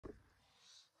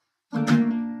Just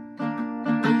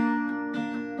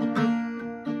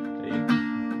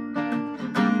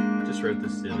wrote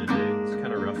this the other day. It's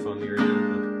kind of rough on me right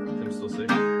now, but I'm still sick.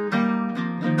 I'm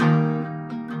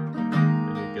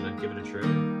gonna give it a try.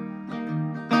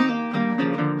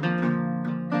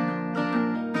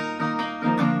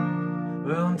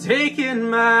 Well, I'm taking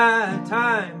my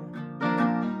time.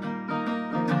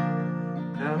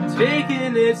 I'm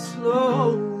taking it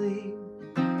slowly,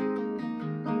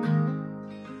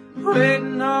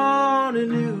 waiting on a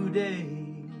new day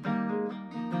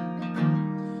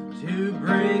to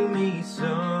bring me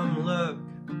some luck.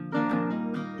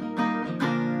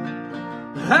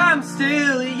 I'm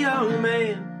still a young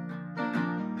man,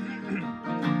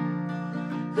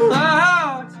 a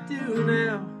lot to do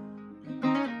now,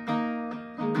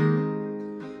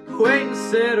 waiting to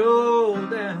settle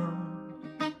down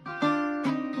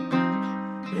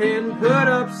and put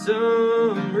up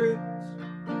some roots.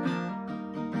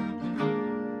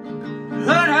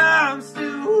 But I'm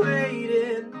still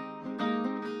waiting,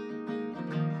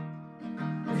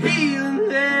 feeling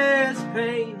this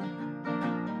pain.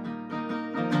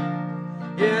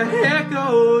 Yeah,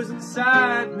 echoes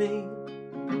inside me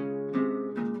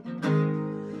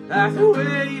like the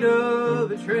weight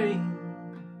of a train.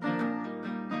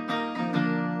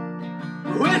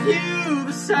 With you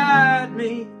beside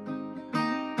me,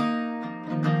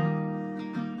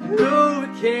 no,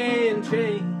 it can't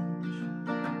change.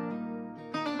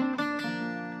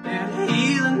 And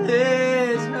healing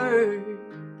this hurt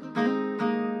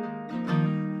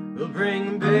will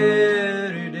bring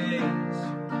better days.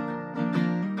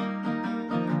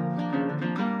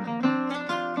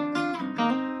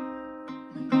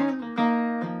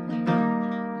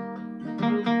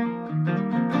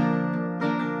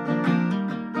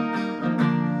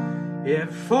 Yeah,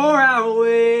 before I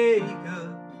wake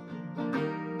up,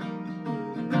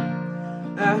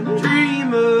 I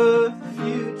dream of the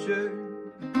future.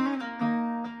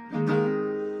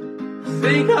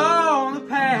 Think on the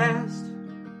past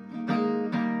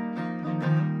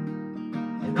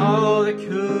and all that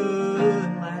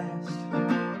could last.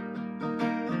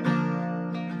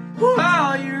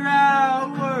 While you're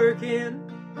out working,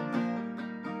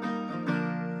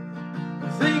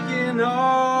 thinking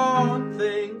on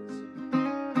things.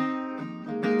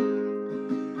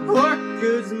 What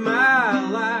good's my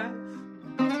life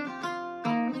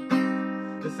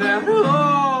without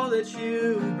all that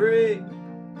you bring?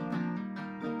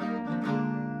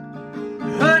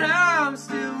 But I'm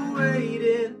still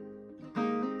waiting,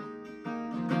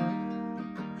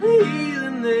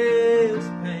 healing this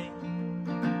pain.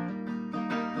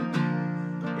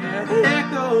 Yeah, it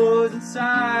echoes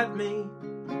inside me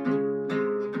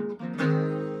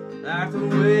like the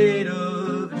weight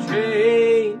of a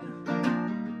chain.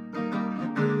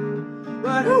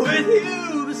 But with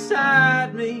you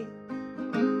beside me,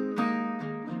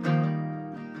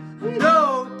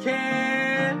 no, it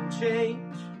can't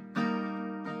change.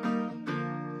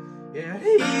 Yeah,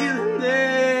 healing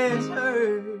this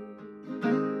hurt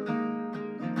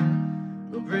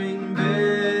will bring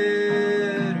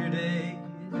better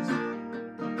days.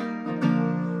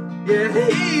 Yeah,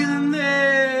 healing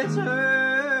this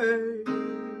hurt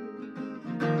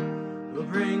will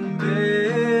bring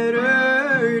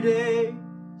better days.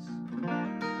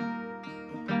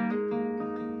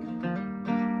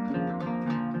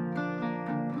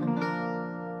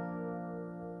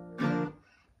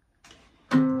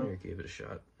 Here, give it a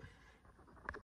shot.